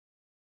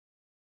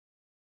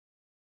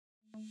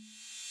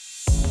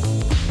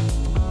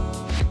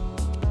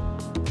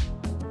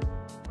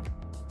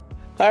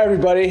Hi,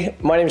 everybody.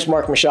 My name is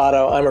Mark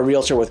Machado. I'm a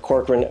realtor with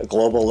Corcoran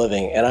Global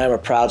Living, and I'm a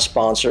proud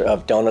sponsor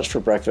of Donuts for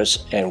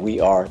Breakfast, and we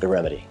are the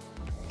remedy.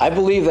 I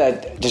believe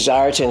that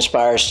Desire to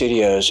Inspire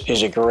Studios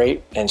is a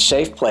great and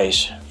safe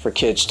place for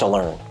kids to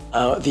learn.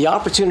 The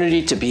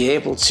opportunity to be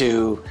able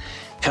to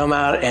come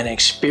out and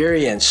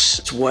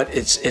experience what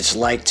it's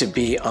like to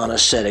be on a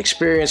set,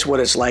 experience what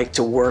it's like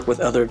to work with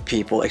other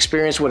people,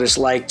 experience what it's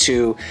like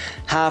to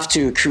have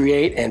to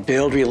create and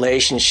build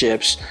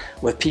relationships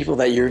with people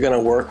that you're going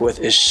to work with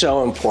is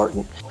so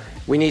important.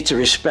 We need to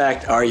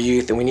respect our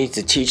youth, and we need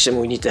to teach them,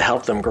 we need to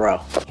help them grow.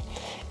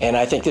 And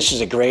I think this is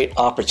a great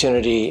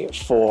opportunity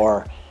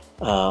for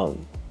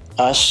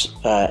us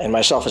and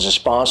myself as a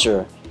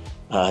sponsor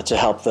to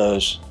help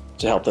those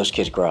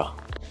kids grow.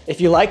 If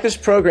you like this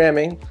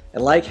programming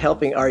and like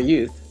helping our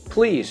youth,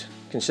 please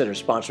consider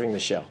sponsoring the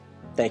show.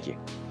 Thank you.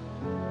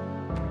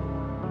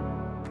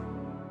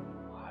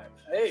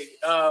 Hey,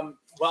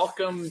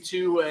 welcome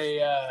to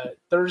a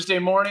Thursday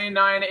morning,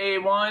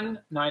 901,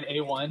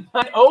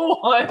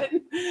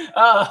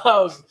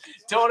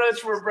 Donuts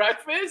for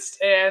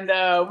Breakfast. And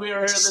we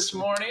are here this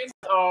morning.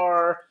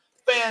 Our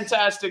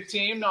fantastic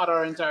team, not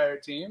our entire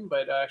team,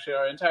 but actually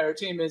our entire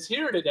team is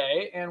here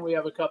today. And we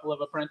have a couple of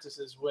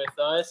apprentices with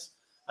us.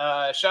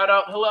 Shout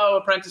out, hello,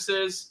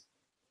 apprentices.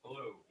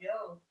 Hello.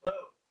 Yo. Hello.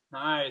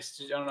 Nice.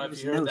 I don't know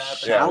if you heard that. But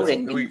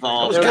Shouting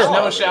involved. There was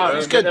no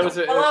shouting. There was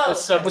a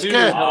subdued.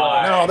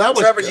 No, that was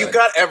Trevor, good. you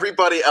got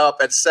everybody up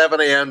at 7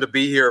 a.m. to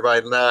be here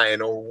by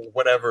 9 or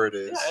whatever it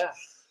is. Yeah.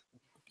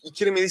 You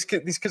kidding me? These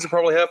kids are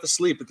probably half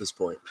asleep at this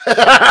point. We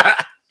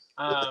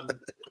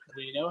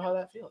know how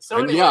that feels. So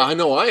anyway, yeah, I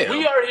know I am.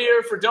 We are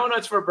here for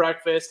Donuts for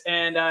Breakfast,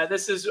 and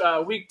this is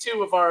week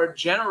 2 of our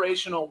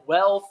Generational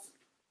Wealth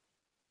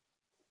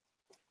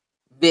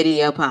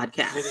video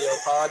podcast.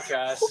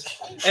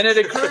 And it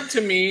occurred to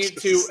me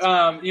to,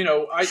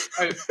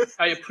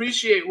 I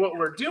appreciate what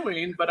we're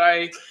doing, but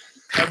I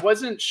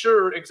wasn't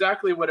sure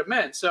exactly what it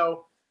meant.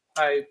 So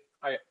I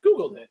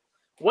Googled it.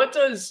 What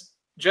does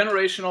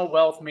generational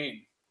wealth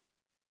mean?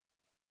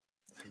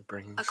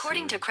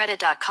 According to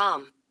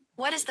credit.com,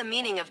 what is the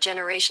meaning of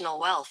generational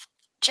wealth?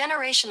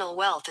 Generational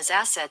wealth is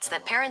assets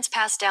that parents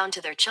pass down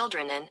to their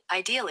children and,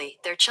 ideally,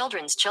 their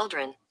children's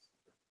children.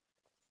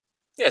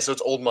 Yeah, so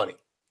it's old money.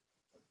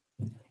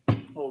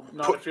 Well,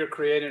 not if you're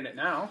creating it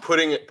now.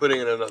 Putting it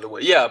another way.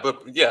 Yeah,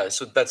 but yeah,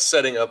 so that's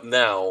setting up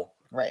now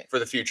Right. for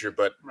the future.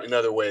 But in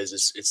other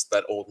ways, it's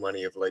that old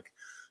money of like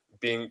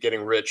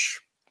getting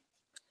rich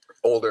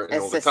older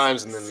in older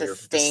times, and then your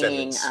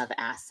sustaining descendants of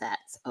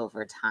assets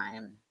over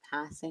time,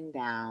 passing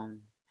down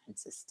and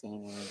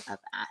sustaining of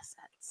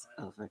assets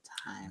over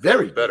time.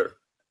 Very better.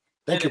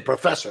 Thank you,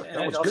 Professor. And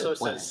That it was also good.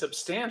 says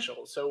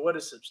substantial. So what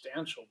does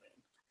substantial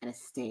mean? An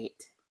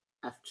estate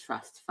of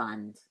trust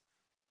fund,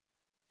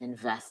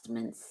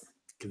 investments.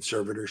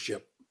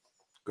 Conservatorship,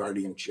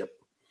 guardianship.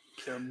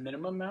 Is there a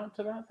minimum amount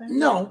to that thing?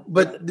 No,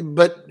 but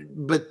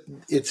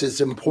it's as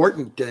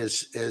important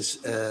as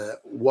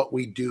what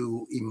we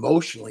do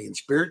emotionally and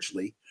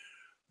spiritually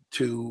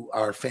to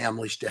our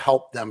families to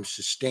help them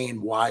sustain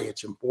why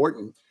it's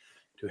important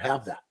to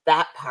have that.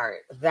 That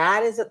part,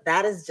 that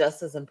is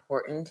just as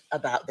important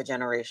about the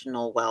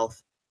generational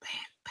wealth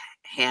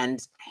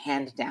hand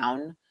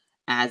down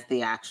as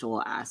the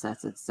actual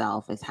assets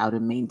itself, is how to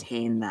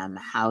maintain them,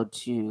 how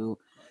to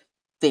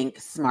think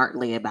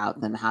smartly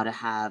about them, how to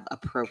have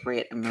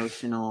appropriate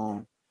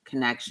emotional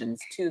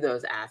connections to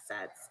those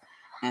assets.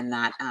 And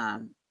that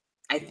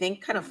I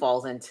think kind of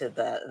falls into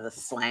the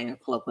slang or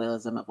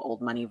colloquialism of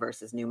old money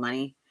versus new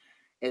money.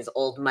 Is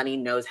old money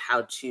knows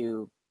how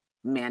to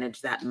manage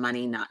that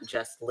money, not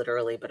just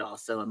literally, but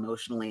also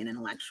emotionally and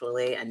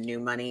intellectually. And new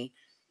money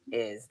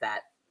is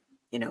that,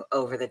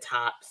 over the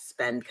top,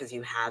 spend because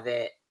you have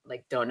it,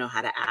 like don't know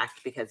how to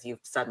act because you've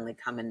suddenly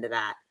come into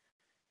that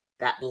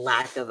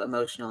lack of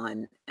emotional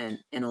and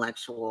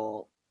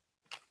intellectual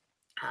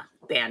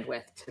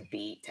bandwidth to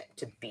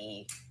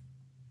be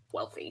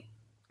wealthy.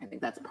 I think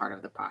that's a part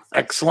of the process.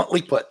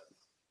 Excellently put.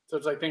 So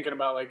it's like thinking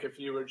about like if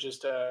you were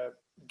just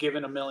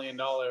given $1 million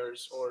or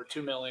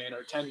 $2 million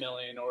or 10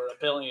 million or $1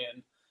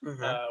 billion,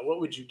 what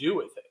would you do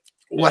with it?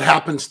 What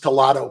happens to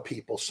lotto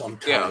people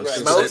sometimes? Yeah,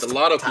 Is a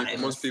lot of people,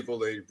 most people,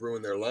 they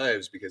ruin their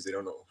lives because they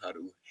don't know how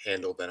to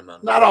handle that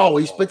amount. not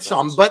always, but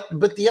some.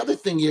 But the other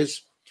thing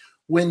is,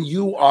 when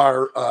you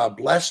are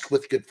blessed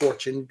with good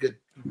fortune, good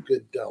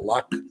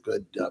luck,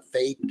 good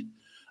fate,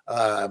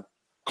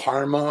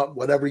 karma,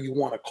 whatever you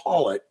want to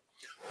call it,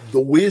 the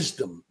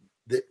wisdom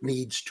that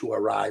needs to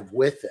arrive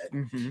with it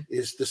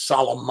is the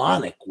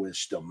Solomonic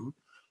wisdom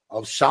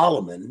of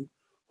Solomon,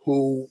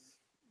 who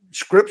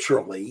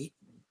scripturally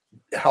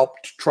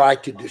helped try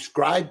to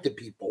describe to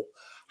people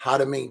how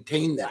to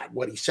maintain that.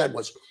 What he said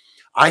was,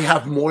 I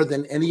have more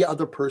than any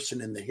other person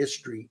in the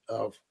history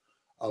of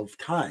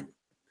time.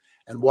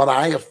 And what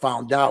I have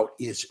found out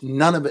is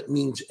none of it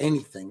means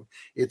anything.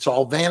 It's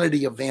all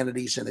vanity of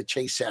vanities and a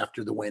chase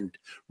after the wind,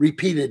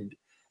 repeated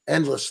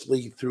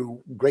endlessly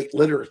through great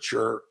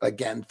literature,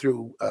 again,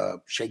 through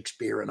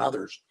Shakespeare and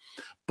others,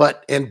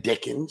 and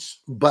Dickens.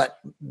 But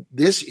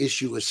this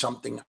issue is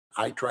something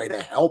I try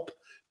to help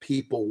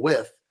people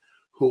with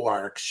who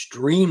are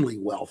extremely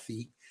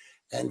wealthy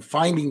and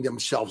finding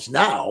themselves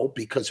now,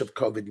 because of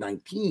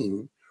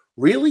COVID-19,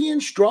 really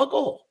in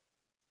struggle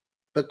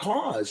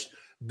because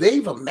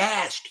they've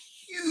amassed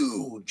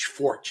huge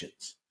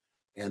fortunes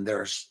and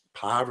there's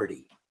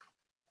poverty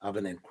of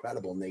an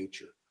incredible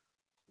nature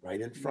right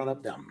in front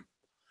of them.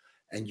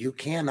 And you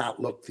cannot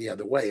look the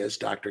other way. As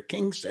Dr.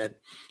 King said,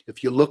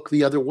 if you look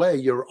the other way,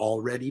 you're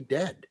already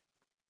dead.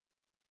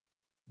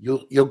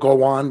 You'll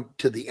go on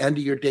to the end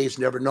of your days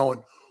never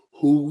knowing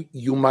who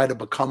you might have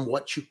become,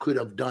 what you could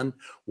have done,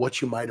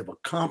 what you might have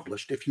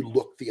accomplished if you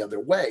look the other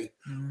way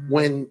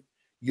when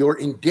you're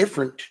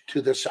indifferent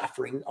to the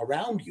suffering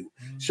around you.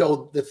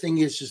 So the thing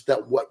is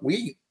that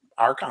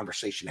our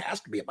conversation has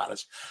to be about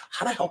is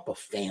how to help a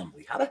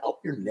family, how to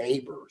help your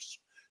neighbors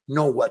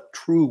know what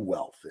true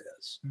wealth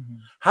is.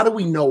 How do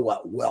we know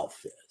what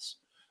wealth is?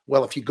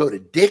 Well, if you go to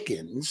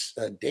Dickens,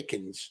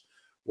 Dickens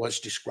was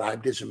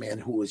described as a man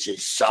who was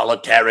as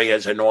solitary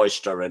as an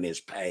oyster in his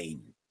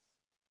pain.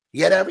 He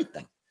had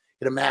everything.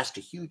 He amassed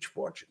a huge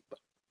fortune, but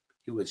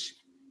he was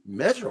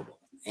miserable,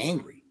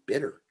 angry,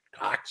 bitter,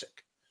 toxic,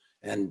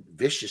 and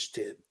vicious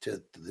to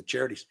the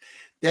charities.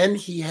 Then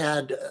he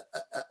had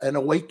an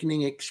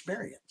awakening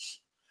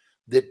experience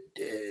that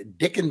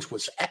Dickens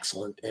was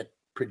excellent at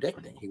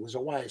predicting. He was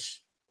a wise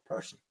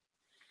person.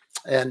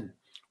 And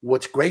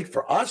what's great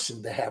for us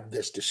and to have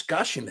this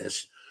discussion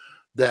is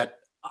that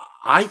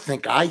I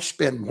think I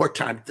spend more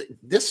time,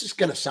 this is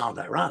going to sound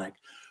ironic,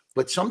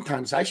 but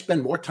sometimes I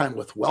spend more time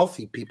with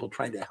wealthy people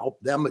trying to help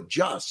them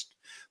adjust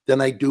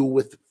than I do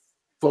with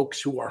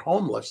folks who are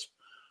homeless,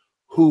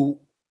 who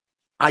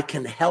I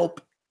can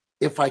help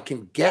if I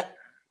can get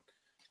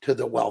to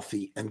the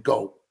wealthy and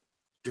go,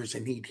 there's a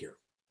need here.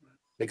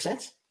 Make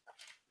sense?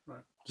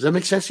 Right. Does that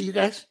make sense to you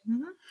guys?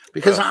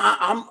 Because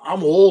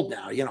I'm old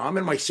now, I'm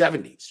in my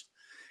 70s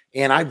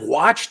and I've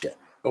watched it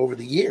over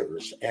the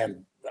years.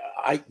 And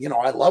I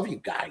love you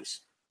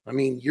guys. I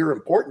mean, you're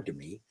important to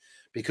me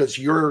because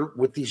you're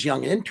with these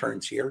young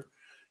interns here.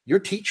 You're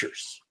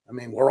teachers. I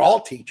mean, we're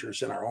all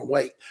teachers in our own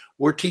way.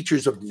 We're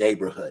teachers of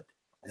neighborhood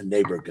and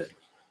neighborhood.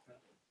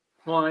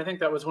 Well, and I think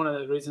that was one of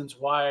the reasons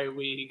why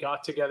we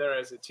got together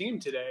as a team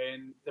today.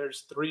 And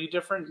there's 3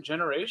 different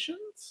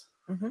generations.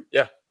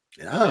 Yeah.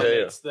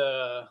 It's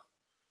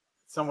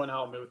someone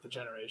help me with the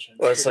generation.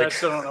 Well, it's I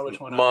still don't know which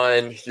one.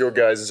 Mine, your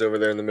guys is over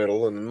there in the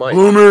middle, and Mike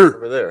Boomer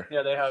over there.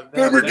 Yeah, they have.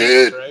 Boomer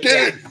names, right?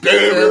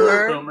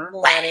 Boomer.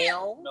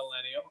 Millennial.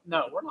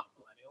 No, we're not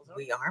millennials.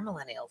 We are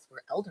millennials. We're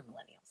elder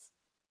millennials.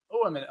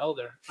 Oh, I'm an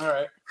elder. All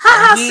right.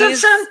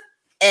 Simpson.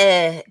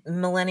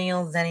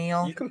 Millennial,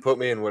 Zennial. You can put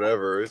me in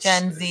whatever. It's,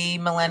 Gen Z,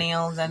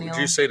 millennial, Zennial.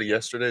 Did you say to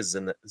yesterday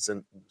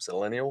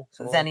Zillennial?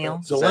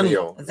 Zennial.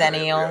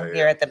 Yeah.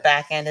 You're at the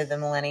back end of the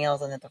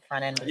millennials and at the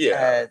front end of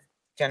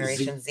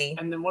Generation Z.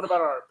 And then what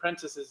about our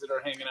apprentices that are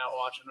hanging out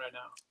watching right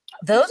now?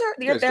 Those are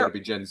they're gotta be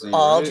Gen Z.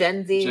 all right?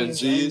 Gen Z. Gen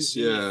Zs,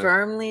 yeah.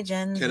 Firmly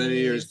Gen Z.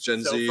 Kennedy or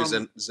Gen Z,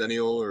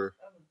 Zennial or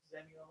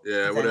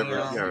whatever.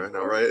 Zennial. Yeah, I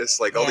know, right? It's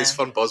like all these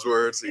fun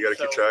buzzwords that you got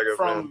to keep track of.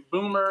 From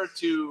Boomer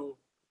to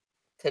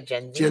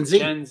Gen Z.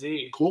 Gen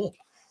Z. Cool.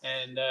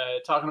 And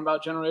talking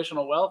about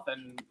generational wealth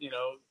and,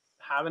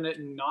 having it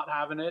and not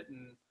having it.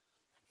 And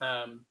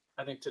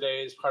I think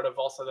today is part of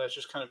also that's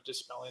just kind of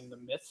dispelling the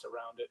myths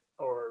around it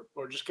or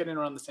just getting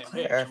around the same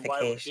page.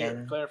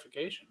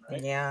 Clarification,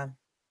 right? Yeah.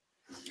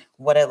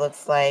 What it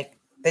looks like,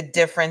 the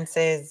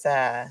differences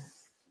on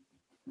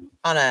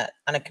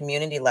a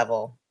community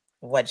level,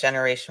 what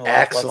generational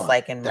wealth looks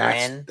like in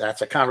Marin.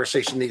 That's a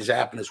conversation that needs to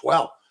happen as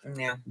well.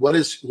 Yeah. What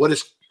is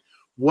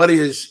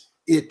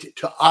it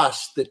to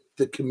us that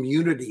the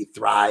community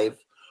thrive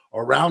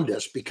around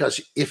us?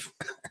 Because if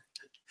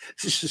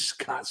this is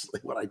constantly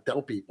what I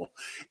tell people,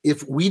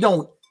 if we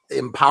don't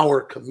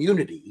empower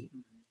community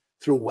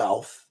through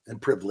wealth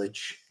and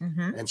privilege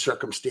and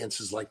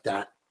circumstances like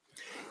that,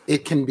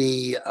 it can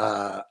be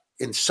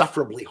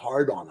insufferably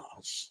hard on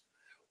us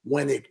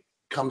when it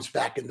comes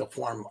back in the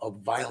form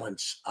of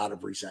violence out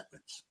of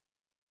resentments.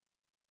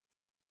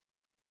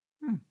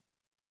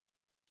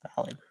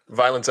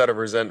 Violence out of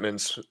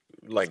resentments,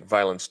 like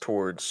violence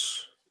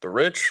towards the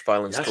rich,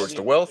 violence towards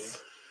the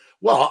wealth.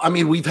 Well, I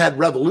mean, we've had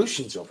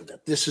revolutions over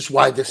that. This is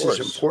why this is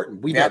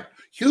important. We've had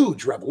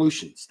huge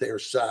revolutions.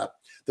 There's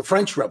the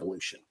French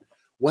Revolution,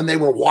 when they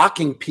were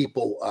walking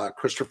people,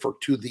 Christopher,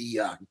 to the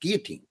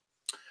guillotine.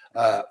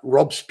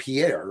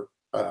 Robespierre,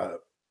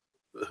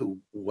 who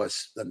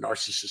was the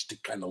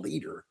narcissistic kind of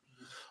leader,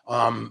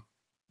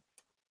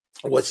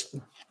 was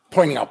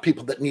pointing out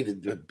people that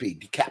needed to be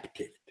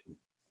decapitated,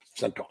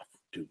 sent off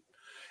to.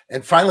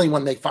 And finally,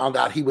 when they found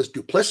out he was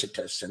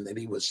duplicitous and that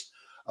he was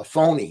a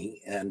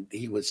phony and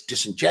he was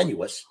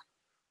disingenuous,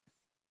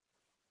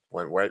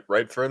 went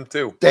right for him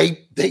too.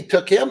 They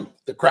took him.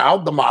 The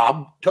crowd, the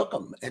mob took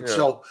him. And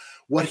so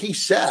what he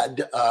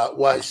said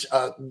was,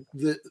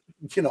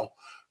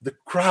 the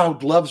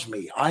crowd loves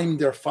me. I'm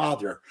their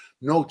father.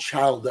 No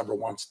child ever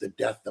wants the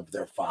death of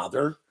their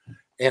father.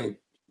 And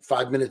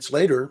 5 minutes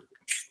later,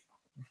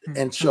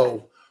 and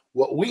so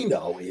what we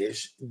know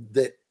is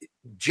that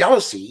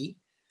jealousy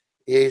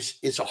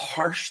is a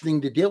harsh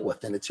thing to deal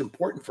with, and it's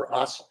important for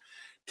us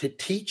to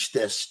teach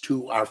this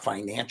to our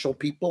financial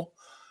people.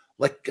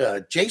 Like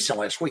Jason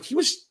last week,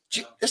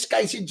 this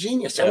guy's a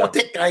genius. I want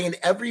that guy in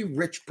every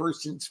rich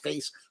person's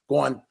face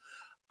going,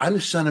 I'm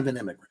the son of an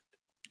immigrant,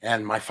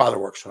 and my father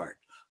works hard.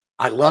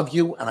 I love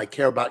you, and I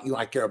care about you.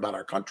 I care about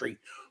our country,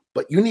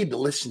 but you need to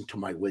listen to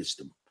my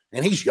wisdom.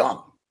 And he's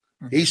young.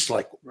 He's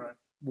like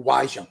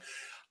wise young.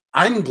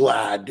 I'm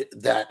glad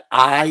that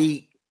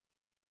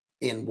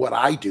in what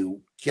I do,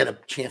 get a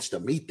chance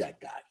to meet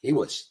that guy.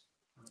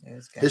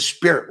 His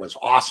spirit was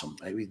awesome.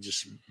 I mean,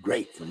 just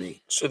great for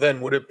me. So then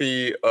would it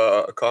be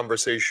a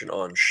conversation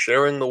on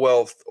sharing the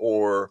wealth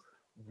or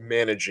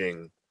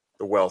managing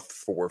the wealth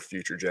for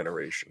future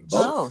generations?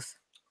 Both.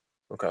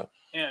 Okay.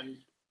 And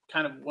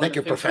kind of one of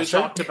the things we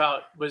talked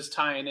about was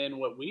tying in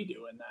what we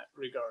do in that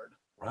regard.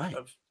 Right.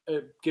 Of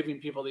giving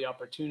people the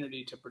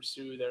opportunity to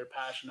pursue their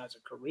passion as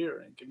a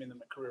career and giving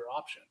them a career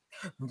option.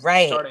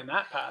 Right. Starting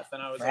that path.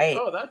 And I was like,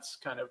 oh, that's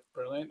kind of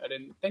brilliant. I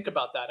didn't think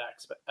about that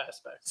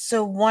aspect.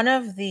 So one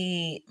of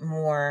the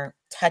more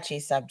touchy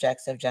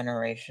subjects of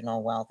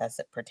generational wealth as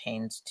it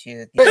pertains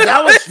to the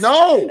that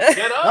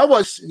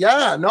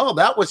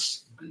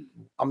was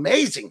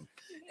amazing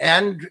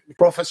and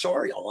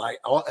professorial,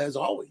 as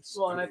always.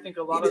 Well, and I think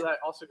a lot of that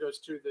also goes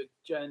to the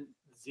Gen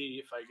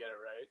Z, if I get it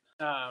right,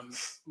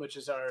 which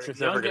is our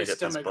youngest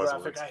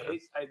demographic. I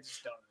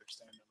just don't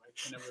understand them. I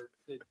can never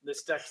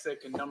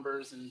dyslexic and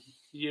numbers and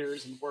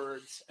years and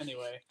words.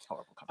 Anyway,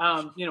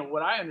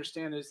 what I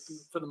understand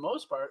is for the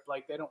most part,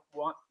 like they don't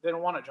want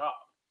a job,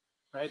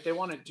 right? They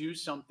want to do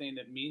something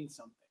that means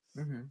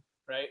something,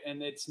 right?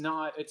 And it's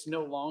no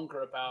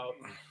longer about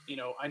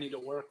I need to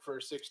work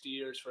for 60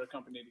 years for a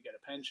company to get a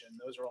pension.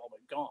 Those are all but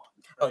gone.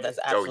 Right? Oh, that's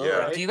absolutely.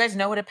 Right? Do you guys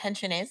know what a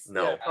pension is?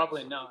 No, yeah,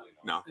 probably not.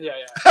 No. Yeah.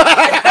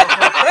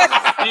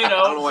 I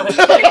don't know what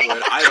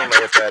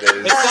that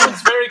is. It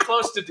sounds very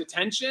close to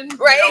detention,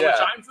 right? Which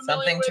I'm familiar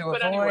Something with. To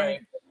but avoid.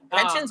 Anyway,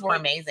 pensions were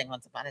amazing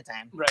once upon a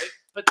time, right?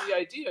 But the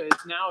idea is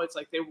now it's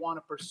like they want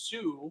to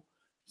pursue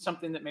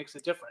something that makes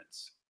a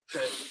difference.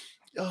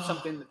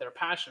 Something that they're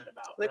passionate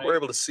about. I think we're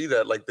able to see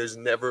that. Like, there's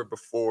never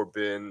before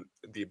been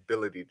the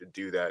ability to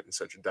do that in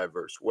such a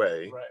diverse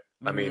way. Right.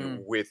 I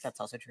mean, that's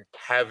also true.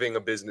 Having a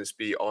business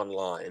be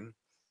online,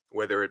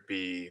 whether it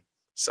be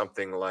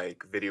something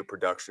like video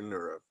production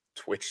or a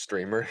Twitch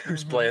streamer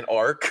who's playing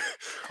Ark,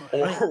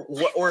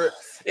 or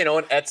an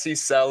Etsy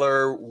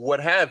seller, what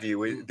have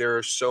you. There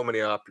are so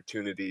many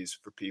opportunities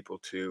for people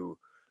to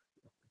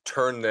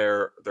turn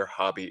their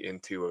hobby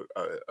into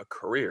a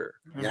career.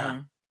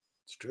 Yeah,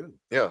 it's true.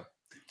 Yeah.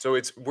 So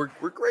we're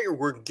great.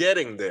 We're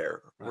getting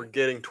there. Right. We're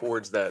getting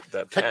towards that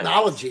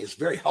technology is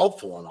very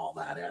helpful in all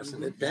that,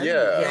 hasn't it been?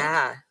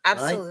 Yeah,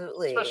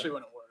 absolutely. Right? Especially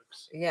when it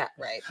works. Yeah,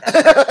 right.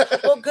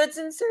 Well, goods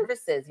and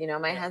services.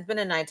 My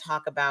husband and I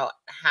talk about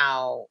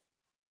how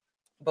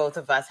both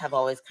of us have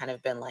always kind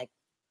of been like,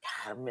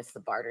 God, I miss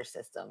the barter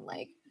system.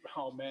 Like,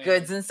 oh man,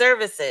 goods and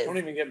services. Don't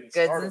even get me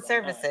goods started and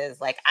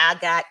services. Like, I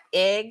got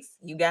eggs,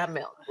 you got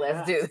milk.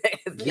 Let's do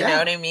this. You know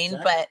what I mean?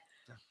 Exactly. But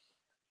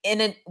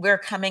we're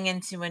coming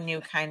into a new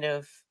kind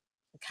of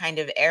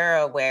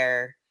era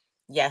where,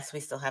 yes, we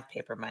still have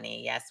paper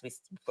money. Yes,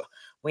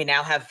 we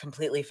now have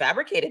completely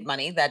fabricated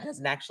money that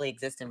doesn't actually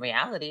exist in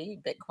reality.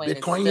 Bitcoin is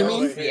still, you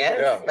mean?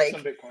 Yeah,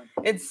 like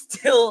it's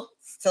still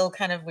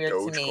kind of weird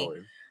to me.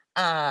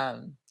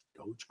 Dogecoin.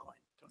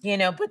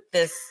 But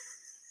this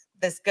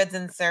goods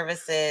and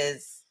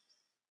services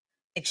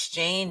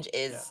exchange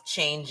is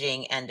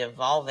changing and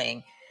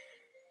evolving.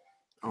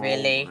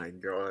 Really? Oh my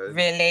God.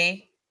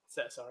 Really?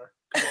 Cesar.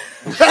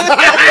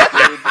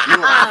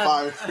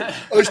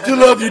 I still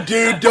love you,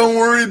 dude. Don't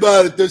worry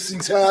about it. Those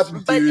things happen,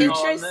 dude. But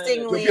interestingly,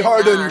 don't be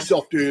hard on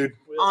yourself, dude.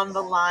 On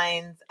the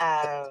lines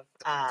of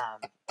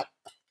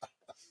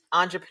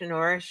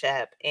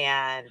entrepreneurship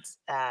and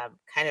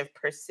kind of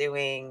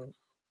pursuing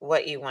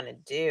what you want to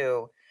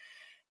do,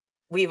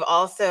 we've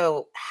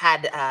also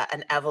had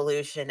an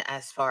evolution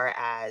as far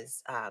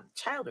as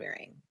child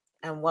rearing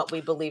and what we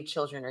believe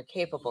children are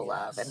capable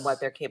of and what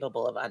they're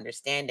capable of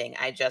understanding.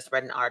 I just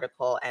read an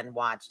article and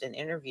watched an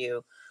interview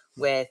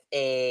with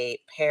a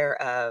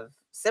pair of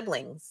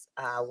siblings.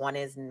 One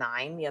is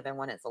 9, the other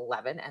one is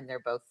 11, and they're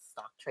both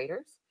stock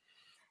traders.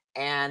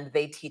 And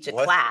they teach a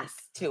class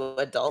to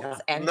adults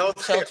and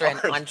children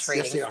on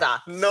trading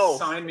stocks. No.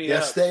 Sign me up.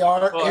 Yes, they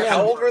are. Well,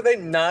 how old are they?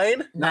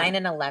 9? 9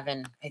 and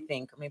 11, I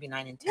think, or maybe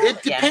 9 and 10.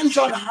 It depends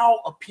on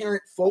how a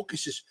parent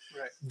focuses.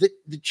 Right.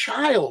 The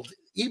child,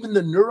 even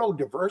the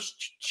neurodiverse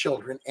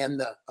children and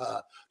the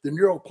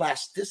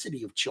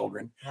neuroplasticity of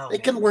children, they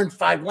can learn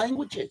 5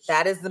 languages.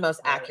 That is the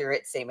most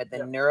accurate statement, the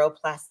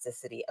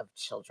neuroplasticity of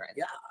children.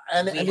 Yeah.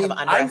 And I mean,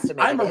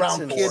 I'm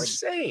around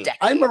kids.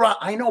 I'm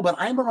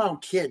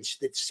around kids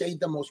that say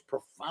the most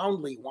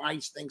profoundly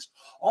wise things,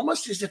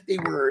 almost as if they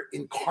were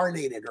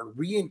incarnated or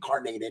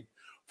reincarnated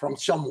from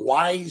some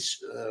wise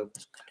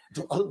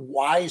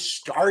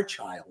star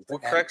child.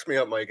 What cracks me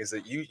up, Mike, is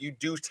that you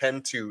do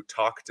tend to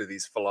talk to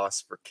these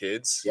philosopher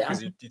kids. Yeah.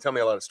 Because you tell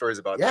me a lot of stories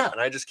about Yeah. them.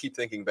 And I just keep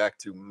thinking back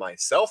to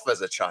myself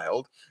as a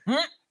child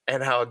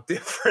and how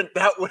different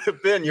that would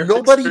have been. Your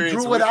Nobody experience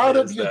drew it with out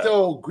me of is you, that.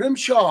 though.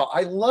 Grimshaw,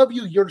 I love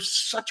you. You're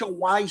such a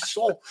wise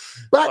soul.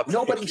 But Oh, thank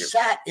nobody you.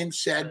 sat and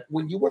said,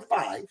 when you were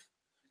 5,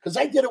 because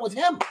I did it with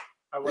him.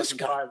 I wasn't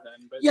guy. 5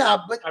 then, but Yeah,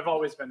 but I've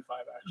always been 5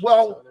 actually.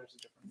 Well, so there's a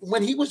difference.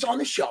 when he was on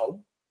the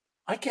show,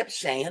 I kept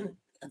saying,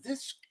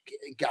 this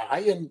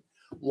guy and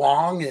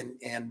Long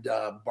and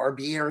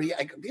Barbieri,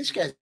 these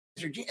guys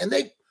are, and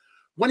they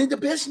went into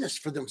business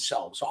for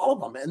themselves, all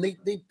of them, and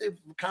they've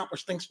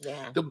accomplished things.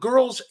 Yeah. The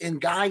girls and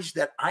guys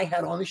that I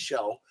had on the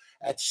show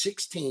at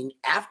 16,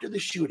 after the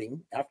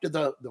shooting, after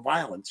the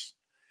violence,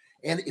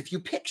 and if you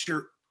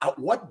picture out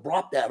what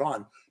brought that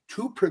on,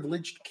 2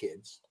 privileged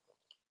kids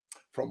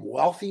from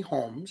wealthy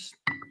homes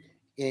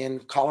in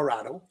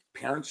Colorado,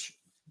 parents,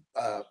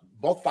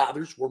 both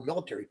fathers were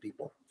military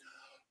people,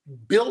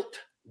 built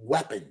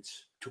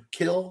weapons to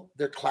kill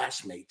their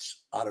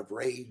classmates out of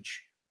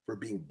rage for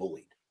being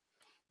bullied.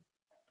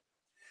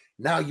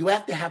 Now you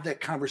have to have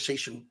that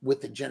conversation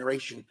with the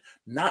generation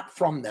not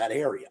from that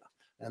area.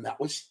 And that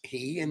was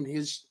he and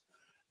his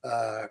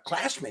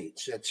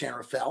classmates at San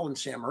Rafael and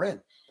San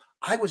Marin.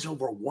 I was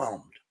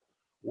overwhelmed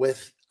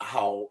with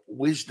how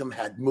wisdom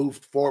had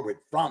moved forward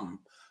from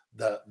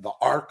the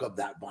arc of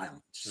that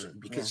violence.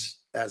 Because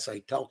as I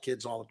tell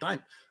kids all the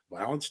time,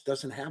 violence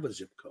doesn't have a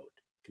zip code.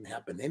 It can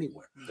happen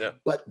anywhere. Yeah.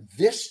 But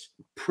this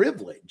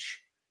privilege,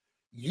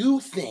 you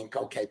think,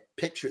 okay,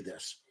 picture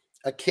this,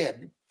 a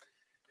kid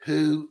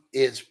who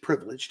is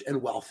privileged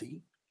and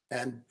wealthy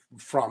and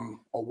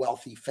from a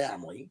wealthy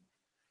family,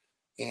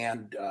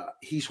 and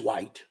he's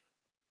white,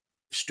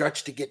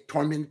 starts to get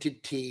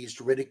tormented,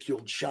 teased,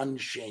 ridiculed,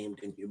 shunned, shamed,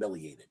 and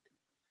humiliated.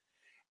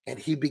 And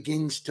he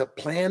begins to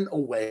plan a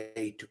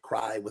way to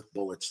cry with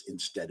bullets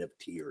instead of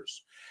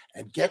tears,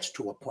 and gets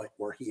to a point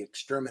where he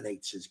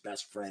exterminates his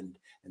best friend,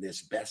 and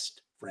his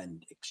best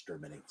friend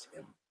exterminates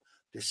him.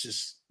 This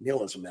is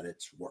nihilism at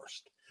its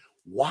worst.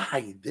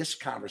 Why this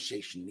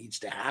conversation needs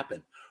to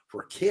happen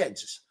for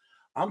kids,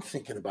 I'm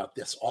thinking about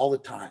this all the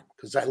time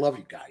because I love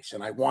you guys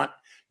and I want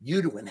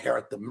you to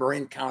inherit the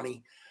Marin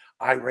County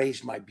I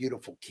raised my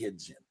beautiful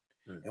kids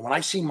in. And when I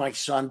see my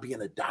son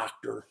being a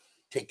doctor,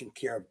 taking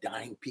care of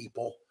dying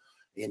people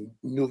in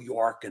New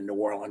York and New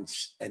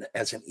Orleans, and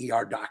as an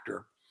ER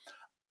doctor,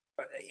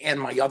 and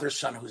my other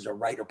son, who's a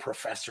writer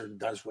professor,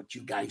 does what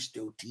you guys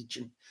do,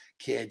 teaching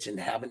kids and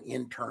having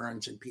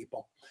interns and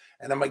people.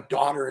 And then my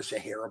daughter is a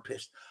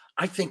therapist.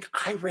 I think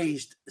I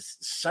raised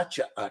such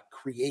a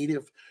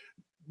creative,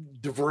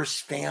 diverse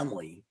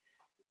family.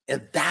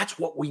 And that's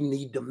what we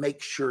need to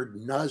make sure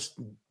does,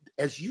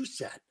 as you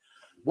said,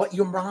 what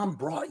your mom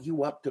brought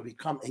you up to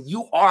become. And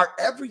you are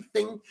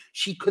everything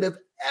she could have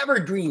ever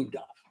dreamed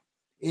of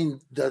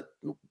in the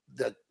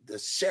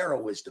Sarah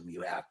wisdom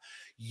you have.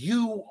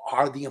 You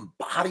are the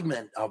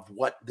embodiment of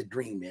what the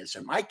dream is.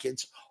 And my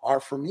kids are,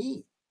 for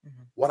me,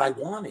 what I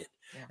wanted.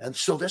 Yeah. And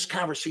so this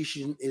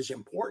conversation is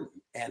important.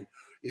 And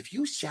if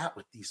you sat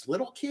with these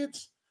little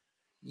kids,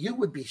 you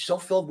would be so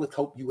filled with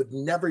hope, you would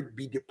never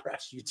be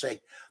depressed. You'd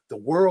say, the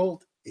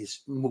world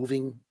is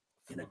moving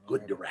in a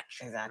good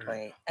direction.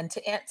 Exactly. And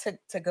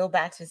to go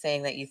back to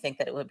saying that you think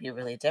that it would be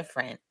really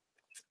different,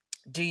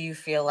 do you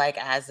feel like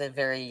as a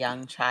very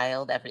young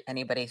child,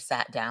 anybody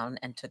sat down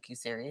and took you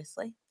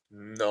seriously?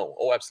 No.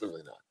 Oh,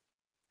 absolutely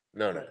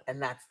not. No.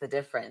 And that's the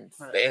difference.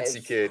 The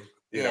antsy kid,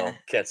 you know,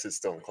 can't sit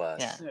still in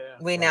class. Yeah.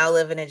 We now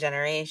live in a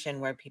generation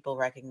where people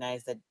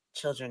recognize that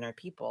children are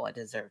people and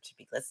deserve to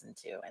be listened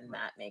to. And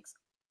that makes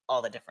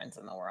all the difference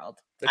in the world.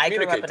 I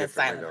grew up in a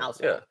silent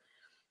household.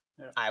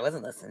 Yeah. I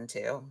wasn't listened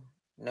to.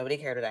 Nobody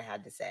cared what I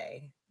had to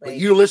say. But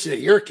you listen to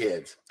your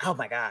kids. Oh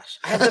my gosh.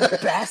 I have the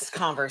best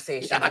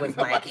conversations with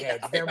my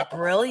kids. They're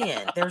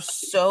brilliant. They're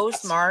so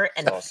smart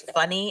and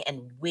funny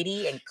and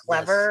witty and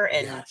clever.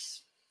 And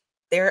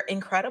they're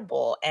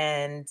incredible.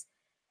 And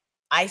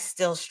I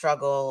still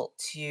struggle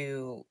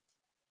to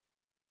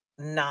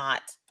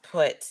not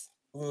put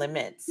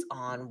limits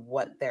on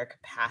what their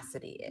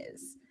capacity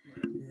is.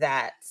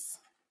 That's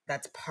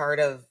part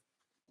of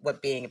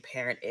what being a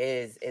parent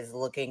is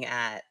looking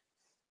at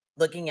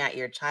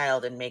your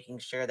child and making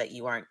sure that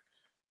you aren't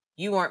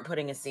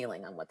putting a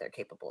ceiling on what they're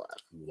capable of.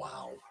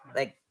 Wow.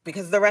 Like,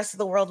 because the rest of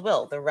the world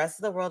will. The rest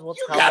of the world will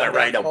tell them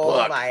their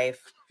whole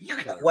life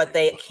what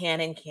they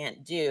can and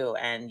can't do.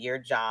 And your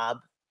job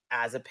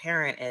as a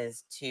parent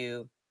is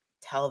to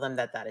tell them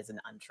that is an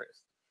untruth.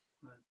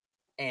 Right.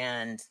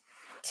 And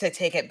to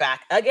take it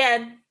back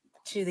again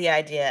to the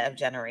idea of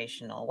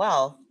generational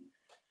wealth,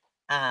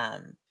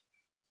 my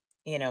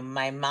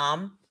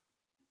mom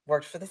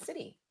worked for the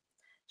city.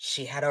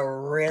 She had a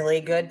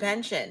really good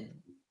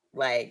pension.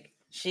 Like,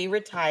 she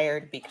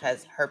retired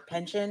because her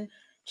pension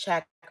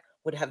check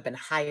would have been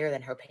higher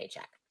than her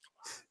paycheck.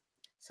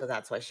 So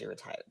that's why she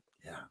retired.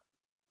 Yeah.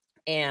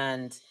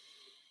 And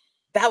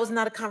that was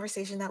not a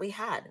conversation that we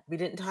had. We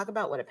didn't talk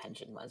about what a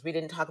pension was. We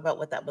didn't talk about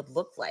what that would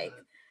look like.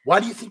 Why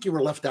do you think you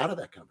were left out of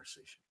that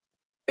conversation?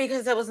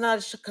 Because it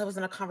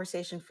wasn't a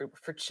conversation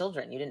for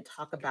children. You didn't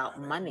talk about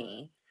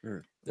money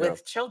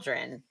with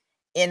children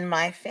in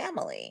my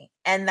family.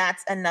 And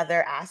that's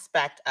another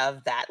aspect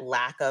of that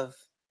lack of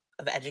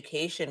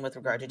education with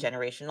regard to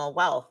generational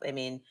wealth. I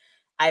mean,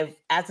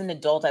 as an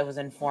adult, I was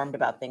informed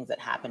about things that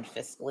happened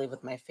fiscally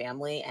with my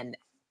family. And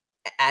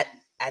at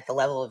the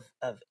level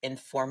of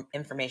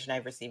information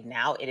I've received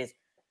now, it is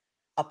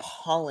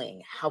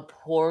appalling how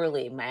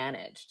poorly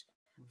managed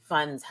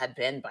funds had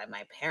been by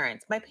my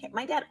parents.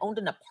 My dad owned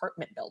an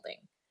apartment building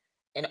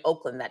in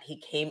Oakland that he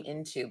came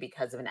into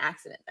because of an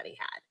accident that he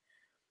had.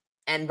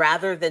 And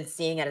rather than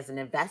seeing it as an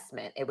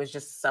investment, it was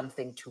just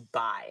something to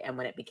buy. And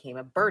when it became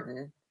a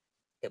burden,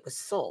 it was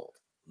sold.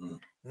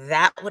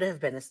 That would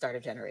have been the start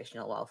of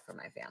generational wealth for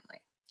my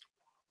family.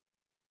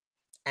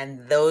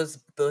 And those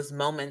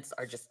moments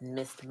are just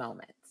missed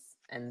moments.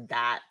 And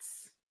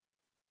that's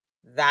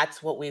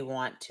what we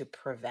want to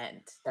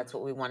prevent. That's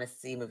what we want to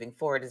see moving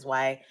forward, is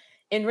why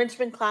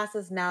enrichment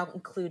classes now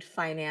include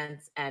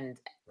finance and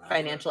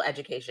financial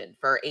education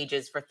for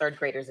third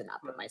graders and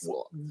up at my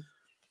school.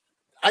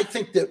 I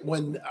think that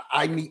when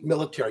I meet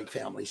military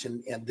families,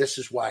 and this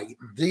is why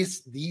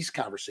these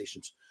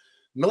conversations,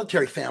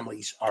 military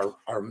families are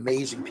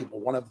amazing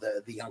people. One of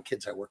the young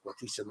kids I work with,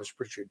 he said, Mr.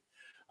 Pritchard,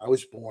 I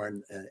was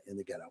born in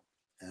the ghetto.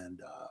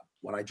 And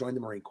when I joined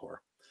the Marine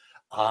Corps,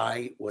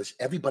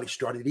 everybody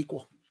started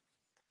equal.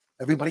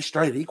 Everybody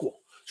started equal.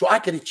 So I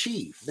could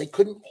achieve. They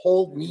couldn't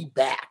hold me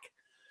back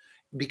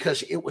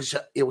because it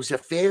was a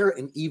fair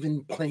and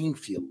even playing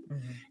field.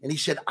 And he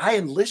said, I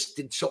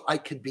enlisted so I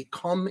could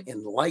become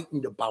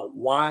enlightened about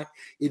why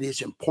it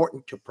is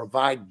important to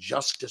provide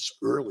justice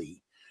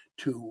early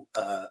to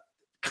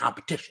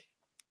competition.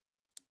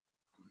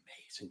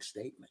 Amazing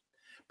statement.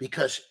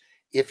 Because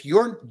if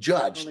you're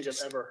judged, I don't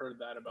think I've ever heard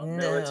that about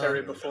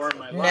military before in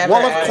my life. Never,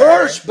 well, of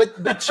course,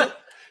 but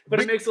but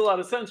it makes a lot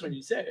of sense when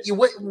you say it.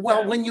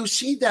 When you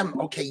see them,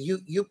 okay,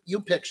 you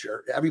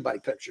picture, everybody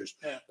pictures,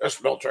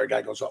 this military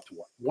guy goes off to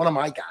war. One of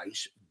my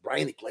guys,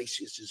 Brian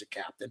Iglesias, is a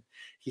captain.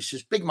 He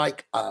says, Big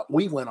Mike,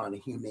 we went on a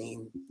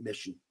humane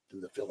mission to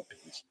the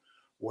Philippines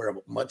where a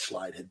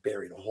mudslide had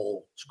buried a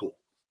whole school.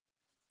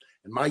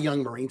 And my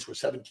young Marines were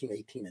 17,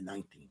 18, and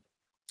 19.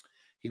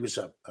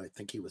 I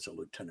think he was a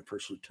lieutenant,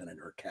 first lieutenant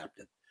or a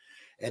captain.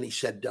 And he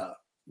said,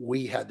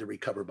 we had to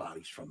recover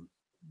bodies from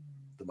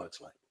the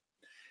mudslide.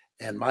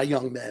 And my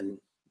young men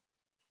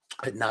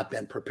had not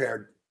been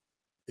prepared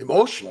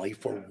emotionally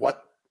for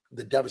what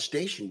the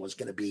devastation was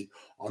going to be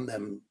on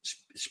them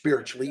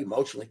spiritually,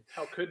 emotionally.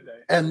 How could they?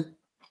 And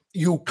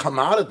you come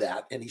out of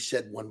that. And he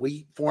said, when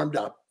we formed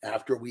up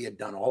after we had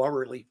done all our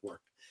relief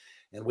work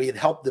and we had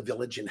helped the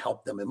village and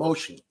helped them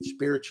emotionally,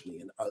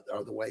 spiritually, and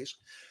other ways,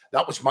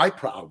 that was my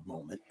proud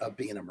moment of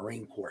being a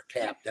Marine Corps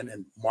captain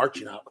and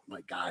marching out with my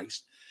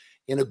guys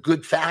in a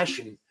good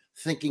fashion,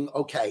 thinking,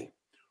 okay,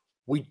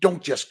 we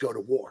don't just go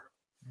to war.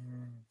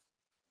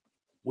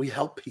 We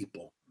help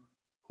people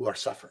who are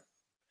suffering.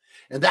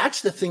 And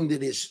that's the thing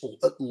that is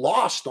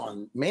lost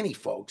on many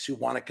folks who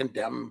want to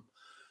condemn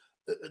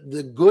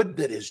the good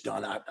that is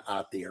done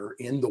out there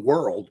in the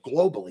world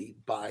globally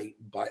by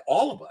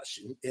all of us.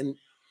 And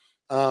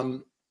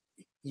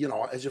you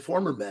know, as a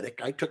former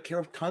medic, I took care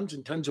of tons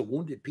and tons of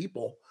wounded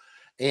people.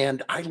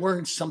 And I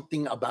learned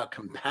something about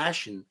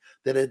compassion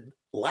that had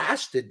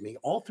lasted me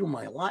all through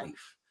my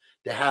life,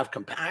 to have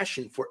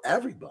compassion for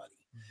everybody.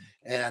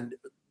 And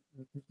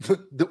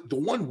the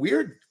one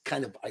weird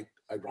kind of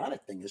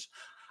ironic thing is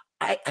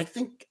I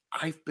think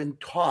I've been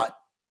taught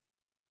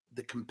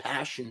the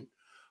compassion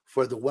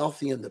for the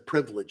wealthy and the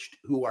privileged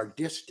who are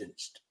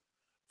distanced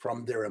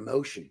from their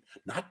emotion,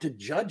 not to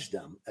judge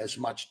them as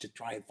much, to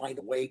try and find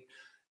a way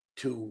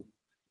to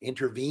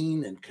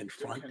intervene and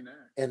confront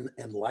and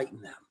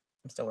enlighten them.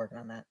 I'm still working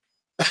on that.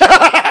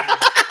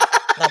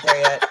 Not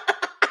there yet.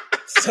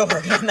 Still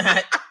working on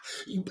that.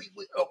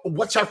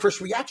 What's our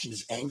first reaction?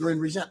 Is anger and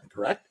resentment,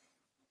 correct?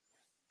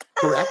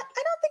 Correct.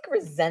 I don't think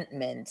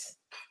resentment,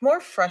 more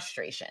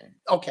frustration.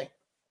 Okay.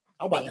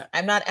 How about that?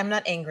 I'm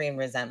not angry and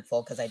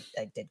resentful, because I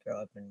did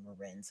grow up in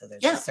Marin, so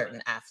there's a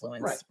certain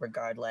affluence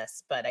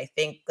regardless. But I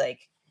think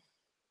like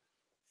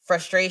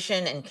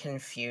frustration and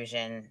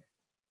confusion,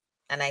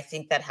 and I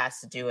think that has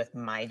to do with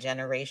my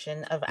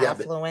generation of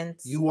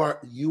affluence. You are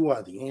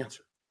the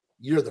answer.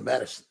 You're the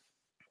medicine.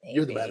 Maybe.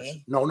 You're the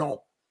medicine.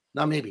 No,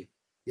 not maybe.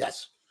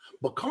 Yes,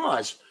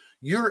 because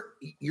you're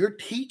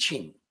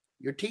teaching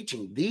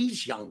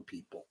these young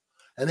people,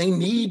 and they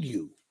need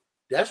you,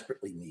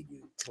 desperately need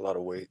you. It's a lot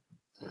of weight.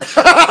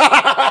 Throw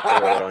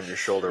that on your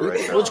shoulder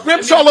right now. Was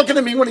Grimshaw looking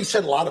at me when he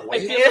said a lot of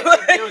weight?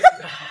 It was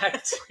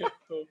back to,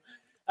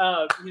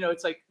 you know,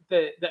 it's like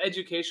the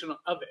education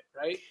of it,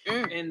 right?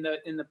 In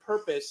the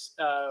purpose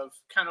of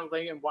kind of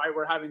like, and why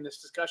we're having this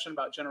discussion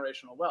about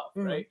generational wealth,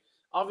 right?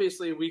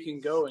 Obviously, we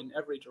can go in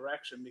every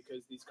direction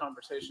because these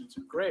conversations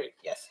are great.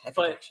 Yes,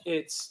 but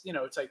it's, you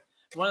know, it's like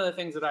one of the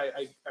things that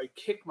I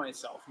kick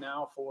myself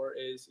now for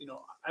is, you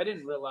know, I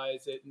didn't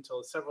realize it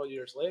until several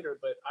years later,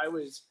 but I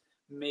was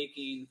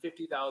making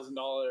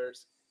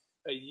 $50,000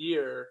 a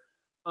year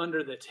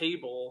under the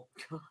table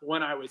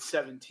when I was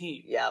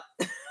 17. Yep.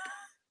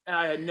 And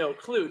I had no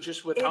clue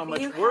just with If how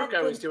much you work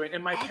had I was been doing.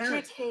 And my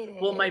parents, educated.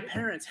 well, my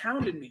parents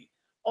hounded me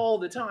all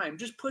the time.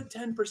 Just put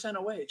 10%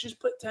 away. Just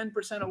put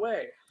 10%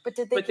 away. But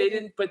did they? But they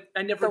didn't. But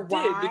I never the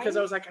did because I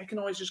why? was like, I can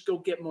always just go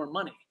get more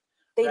money.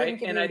 They right? didn't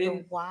give And you I the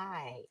didn't.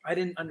 why. I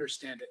didn't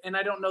understand it, and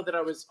I don't know that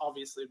I was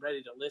obviously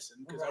ready to listen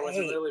because I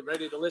wasn't Right. really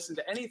ready to listen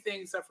to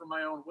anything except for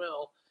my own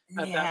will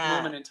at that Yeah.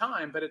 moment in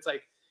time. But it's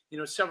like, you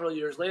know, several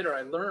years later,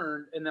 I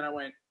learned, and then I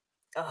went,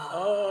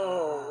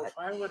 oh, if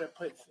I would have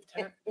put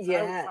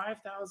Yeah.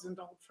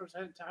 $5,000,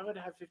 I would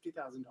have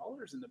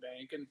 $50,000 in the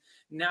bank. And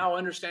now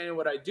understanding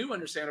what I do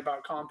understand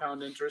about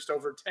compound interest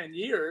over 10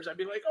 years, I'd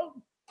be like, oh,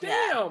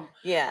 damn.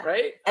 Yeah.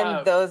 Right.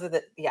 And those are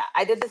the,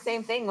 I did the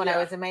same thing when I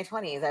Yeah. was in my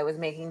 20s. I was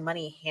making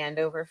money hand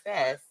over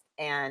fist.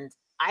 And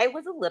I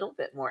was a little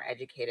bit more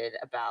educated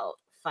about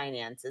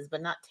finances,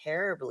 but not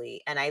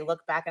terribly. And I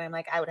look back and I'm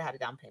like, I would have had a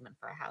down payment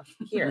for a house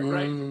here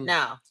Right.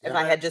 now if Yeah.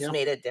 I had just Yeah.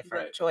 made a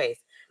different Right.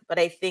 choice. But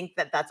I think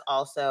that that's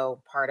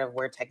also part of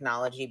where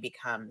technology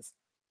becomes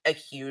a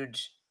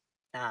huge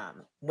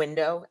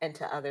window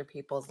into other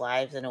people's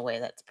lives in a way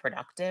that's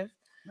productive.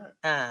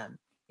 Right.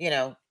 You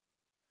know,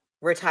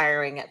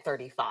 retiring at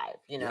 35,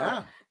 you know,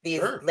 Yeah, these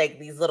sure. like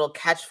these little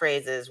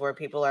catchphrases where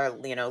people are,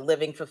 you know,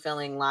 living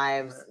fulfilling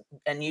lives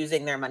and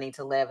using their money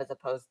to live as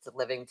opposed to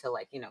living to,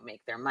 like, you know,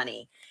 make their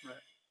money. Right.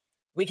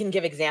 We can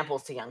give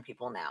examples to young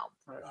people now.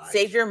 Right.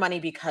 Save your money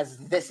because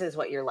this is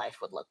what your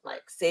life would look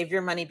like. Save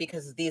your money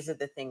because these are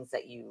the things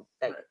that you,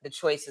 that the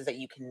choices that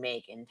you can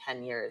make in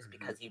 10 years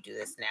because you do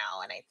this now.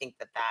 And I think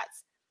that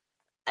that's,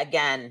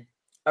 again,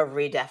 a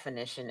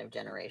redefinition of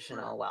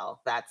generational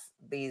wealth. That's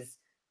these,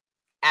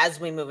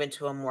 as we move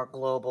into a more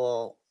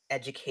global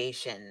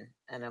education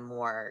and a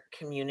more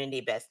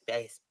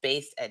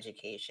community-based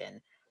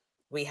education,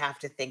 we have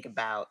to think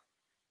about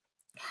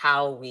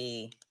how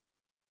we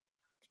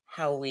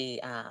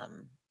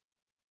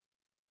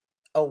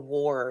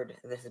award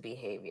this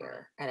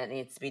behavior, and it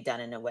needs to be done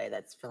in a way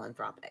that's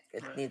philanthropic.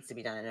 It needs to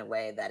be done in a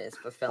way that is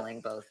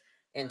fulfilling both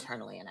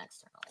internally and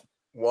externally.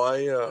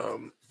 Why,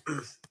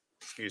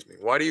 excuse me,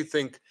 why do you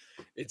think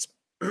it's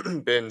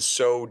been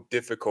so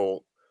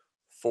difficult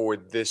for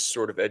this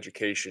sort of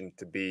education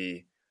to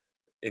be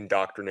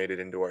indoctrinated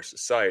into our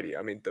society?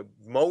 I mean, the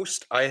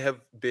most I have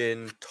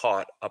been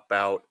taught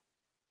about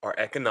our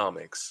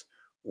economics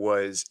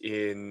was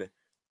in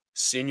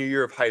senior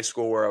year of high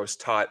school, where I was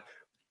taught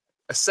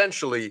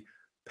essentially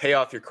pay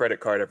off your credit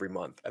card every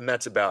month, and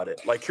that's about it.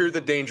 Like, here are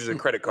the dangers of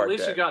credit card At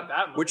least debt, you got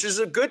that much. which is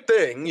a good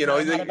thing, you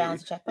know. How to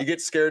balance a checkbook? You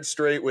get scared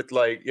straight with,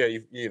 like, yeah,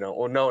 you know,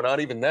 or no, not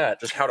even that,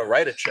 just how to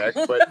write a check.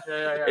 But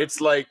it's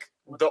like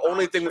the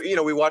only thing, you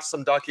know, we watched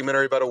some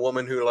documentary about a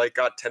woman who, like,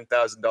 got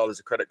 $10,000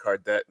 of credit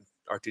card debt.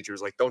 Our teacher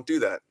was like, don't do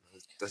that.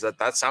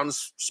 That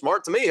sounds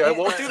smart to me. I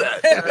won't do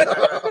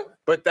that.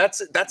 But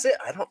that's it.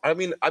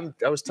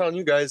 I was telling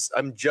you guys,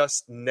 I'm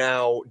just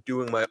now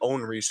doing my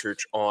own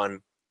research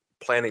on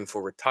planning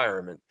for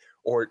retirement,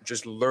 or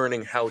just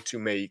learning how to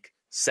make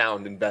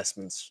sound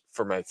investments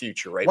for my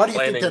future, right? Why do you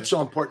think that's so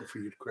important for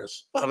you,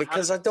 Chris? Well,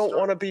 because I don't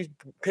want to be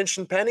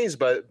pinching pennies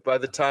by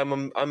the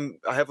time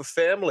I have a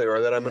family, or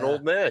that I'm an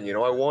old man. You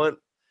know, I want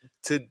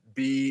to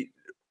be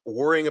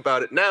worrying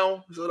about it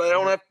now so that I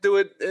don't have to do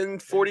it in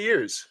 40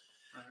 years.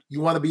 You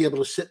want to be able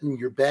to sit in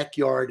your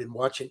backyard and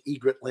watch an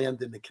egret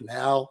land in the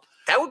canal.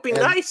 That would be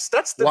nice.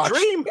 That's the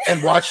dream.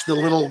 And watch the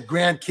little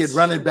grandkid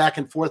running back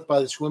and forth by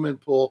the swimming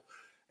pool.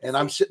 And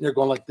I'm sitting there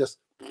going like this.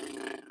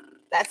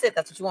 That's it.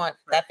 That's what you want.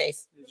 That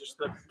face. Just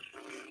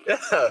Yeah.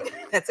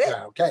 That's it.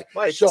 Yeah, okay.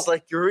 Mike, So- it's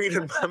like you're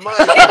reading my mind.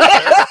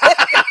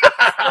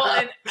 Well,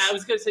 and I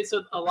was going to say,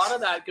 so a lot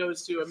of that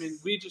goes to, I mean,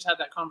 we just had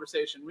that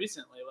conversation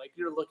recently. Like,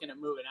 you're looking at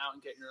moving out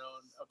and getting your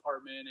own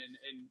apartment,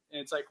 and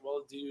it's like,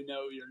 well, do you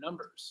know your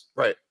numbers?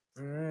 Right.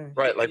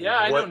 Right. Like, yeah,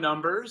 I know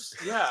numbers.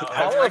 Yeah,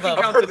 All of them. I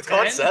can count I've to heard the 10,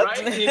 concept.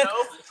 right? You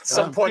know, At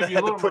some point, I give you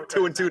a had to little put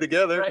more 2 and 2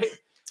 together. right?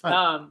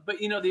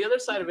 But you know, the other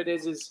side of it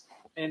is,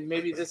 and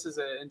maybe this is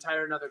an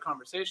entire another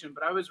conversation,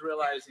 but I was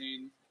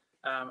realizing,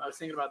 I was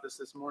thinking about this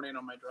morning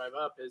on my drive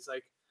up, is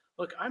like,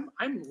 look,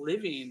 I'm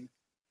living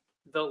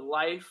the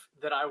life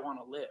that I want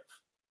to live.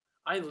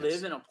 I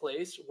live in a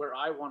place where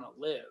I want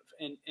to live,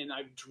 and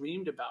I've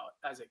dreamed about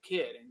as a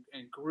kid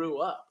and grew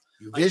up.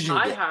 Like,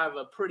 I have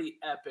a pretty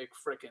epic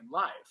freaking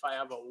life. I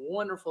have a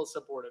wonderful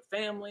supportive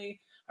family.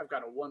 I've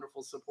got a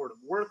wonderful supportive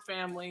work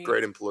family.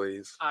 Great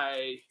employees.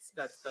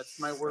 That's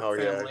my work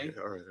family.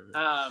 Yeah. All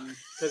right.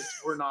 Because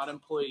we're not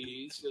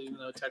employees, even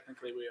though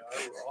technically we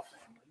are. We're all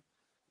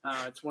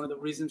family. It's one of the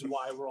reasons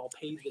why we're all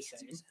paid the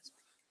same,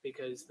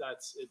 because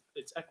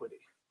it's equity,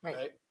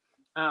 right?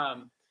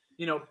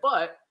 You know,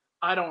 but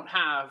I don't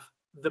have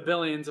the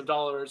billions of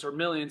dollars or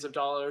millions of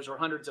dollars or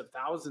hundreds of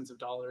thousands of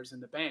dollars in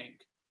the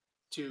bank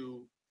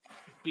to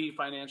be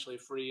financially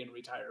free and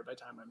retire by the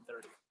time I'm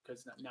 30,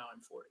 because now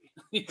I'm 40.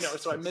 You know,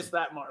 so I missed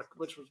that mark,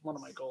 which was one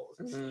of my goals.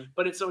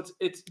 But it's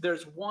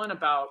there's one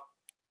about,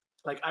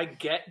 like, I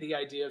get the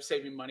idea of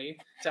saving money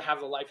to have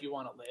the life you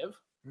want to live,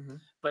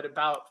 But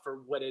for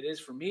what it is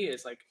for me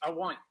is like, I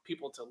want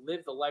people to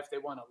live the life they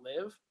want to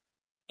live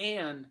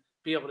and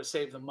be able to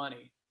save the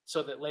money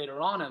so that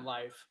later on in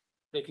life,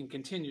 they can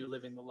continue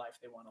living the life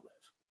they want to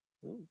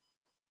live. Ooh.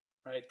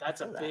 Right. That's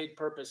a big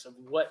purpose of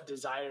what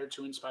Desire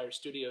to Inspire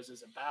Studios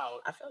is about.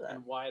 I feel that.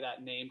 And why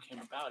that name came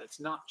about. It's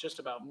not just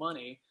about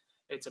money.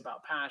 It's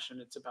about passion.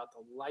 It's about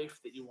the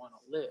life that you want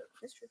to live.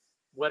 That's true.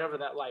 Whatever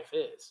that life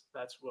is,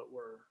 that's what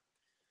we're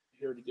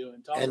here to do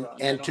and talk about.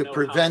 And to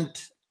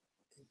prevent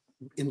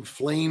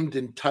inflamed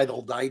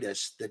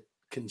entitleitis that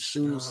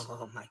consumes.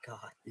 Oh my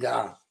God.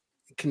 Yeah.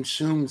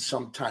 Consumes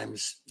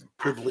sometimes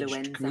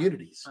privileged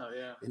communities. Oh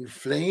yeah.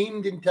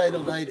 Inflamed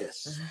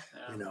entitleitis,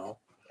 you know.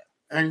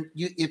 And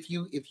if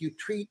you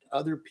treat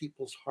other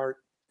people's heart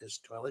as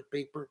toilet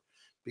paper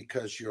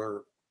because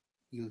you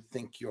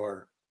think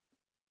you're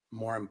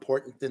more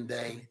important than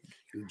they,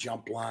 you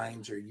jump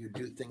lines or you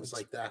do things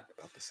like that.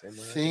 About the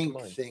same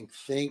way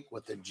Think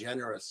with a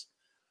generous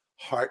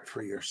heart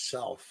for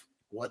yourself,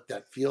 what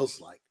that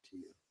feels like to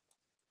you.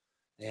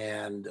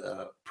 And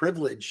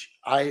privilege,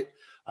 I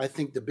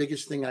think the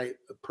biggest thing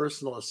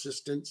personal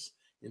assistance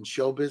in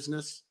show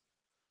business,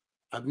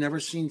 I've never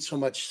seen so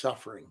much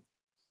suffering.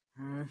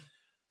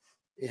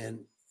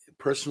 In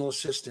personal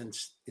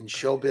assistance in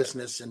show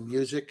business and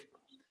music,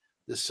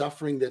 the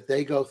suffering that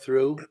they go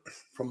through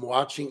from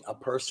watching a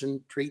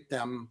person treat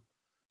them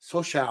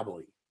so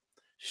shabbily,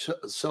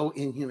 so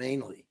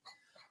inhumanely,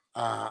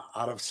 out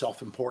of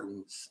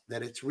self-importance,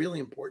 that it's really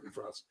important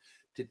for us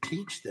to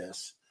teach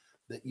this,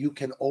 that you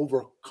can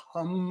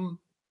overcome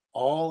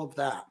all of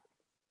that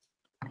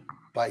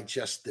by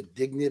just the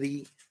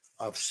dignity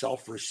of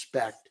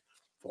self-respect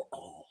for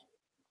all.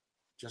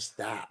 Just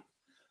that.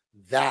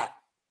 That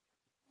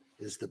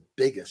is the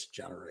biggest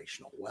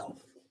generational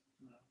wealth.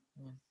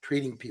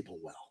 Treating people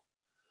well.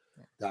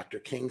 Dr.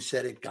 King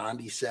said it,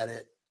 Gandhi said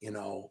it, you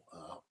know,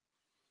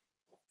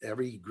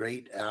 every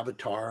great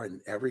avatar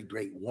and every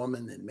great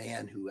woman and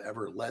man who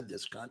ever led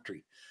this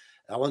country.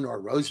 Eleanor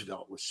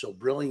Roosevelt was so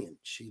brilliant.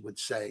 She would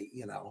say,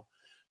 you know,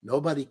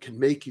 nobody can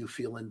make you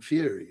feel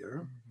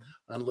inferior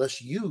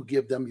unless you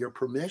give them your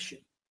permission.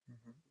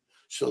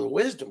 So the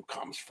wisdom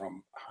comes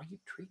from how you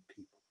treat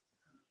people.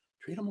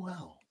 Treat them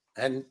well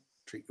and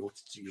treat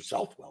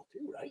yourself well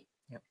too, right?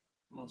 Yep.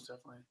 Most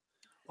definitely.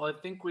 Well, I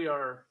think we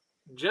are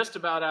just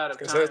about out of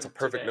time. That's a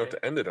perfect note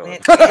to end it on.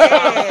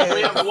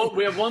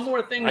 we have one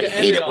more thing to end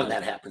hate it it when on.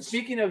 that happens.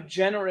 Speaking of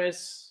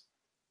generous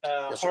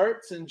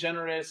hearts and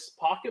generous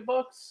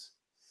pocketbooks,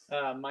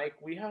 Mike,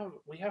 we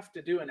have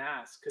to do an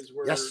ask because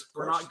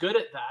we're not good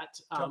at that,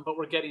 but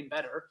we're getting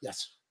better.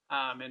 Yes.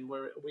 And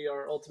we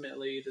are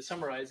ultimately, to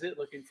summarize it,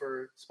 looking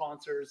for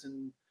sponsors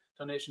and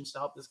donations to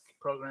help this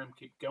program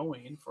keep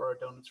going for our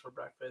Donuts for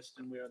Breakfast,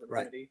 and we are the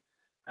remedy.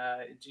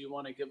 Do you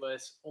want to give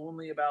us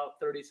only about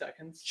 30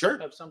 seconds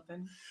of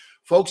something?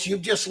 Folks,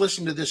 you've just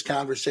listened to this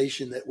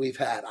conversation that we've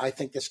had. I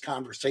think this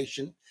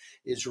conversation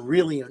is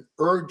really an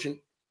urgent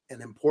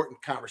and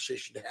important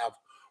conversation to have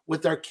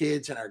with our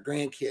kids and our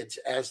grandkids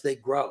as they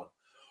grow.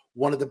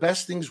 One of the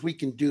best things we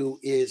can do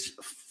is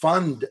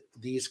fund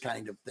these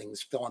kind of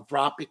things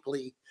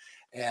philanthropically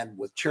and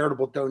with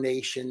charitable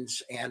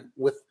donations and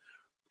with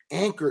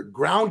anchored,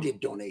 grounded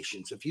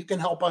donations. If you can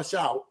help us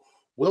out,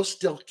 we'll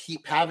still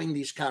keep having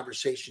these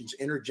conversations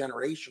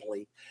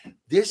intergenerationally.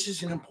 This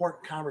is an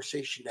important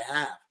conversation to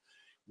have.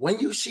 When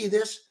you see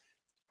this,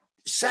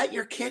 set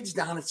your kids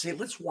down and say,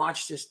 let's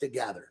watch this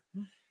together.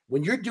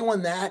 When you're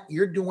doing that,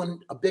 you're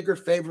doing a bigger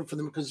favor for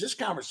them, because this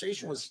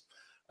conversation was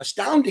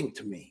astounding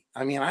to me.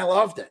 I mean, I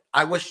loved it.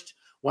 I wished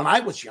when I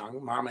was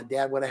young, Mom and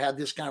Dad would have had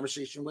this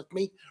conversation with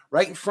me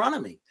right in front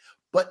of me.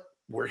 But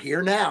we're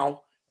here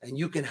now, and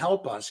you can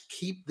help us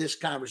keep this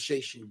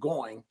conversation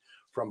going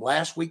from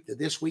last week to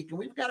this week. And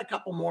we've got a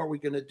couple more we're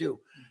going to do.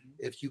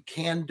 If you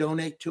can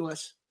donate to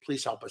us,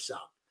 please help us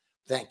out.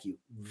 Thank you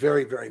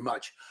very, very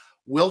much.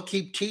 We'll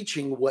keep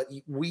teaching what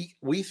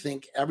we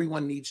think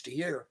everyone needs to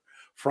hear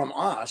from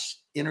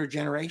us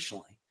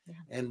intergenerationally.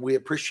 And we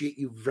appreciate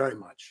you very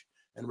much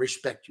and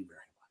respect you very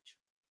much.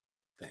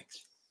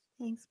 Thanks.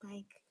 Thanks,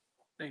 Mike.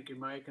 Thank you,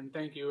 Mike. And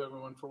thank you,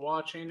 everyone, for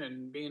watching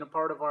and being a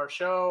part of our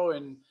show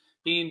and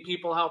being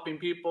people helping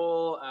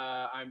people.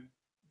 I've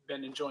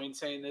been enjoying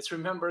saying this.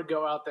 Remember,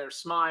 go out there,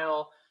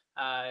 smile,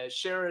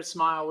 share a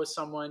smile with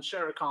someone,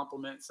 share a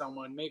compliment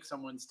someone, make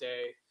someone's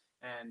day.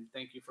 And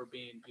thank you for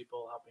being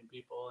people helping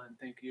people. And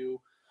thank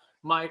you,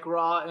 Mike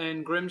Raw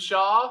and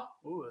Grimshaw.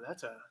 Ooh,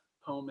 that's a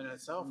poem in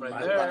itself right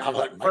there.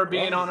 For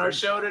being on our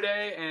show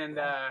today. And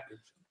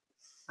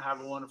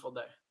have a wonderful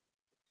day.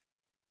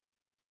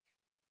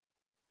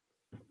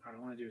 I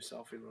want to do a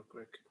selfie real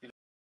quick.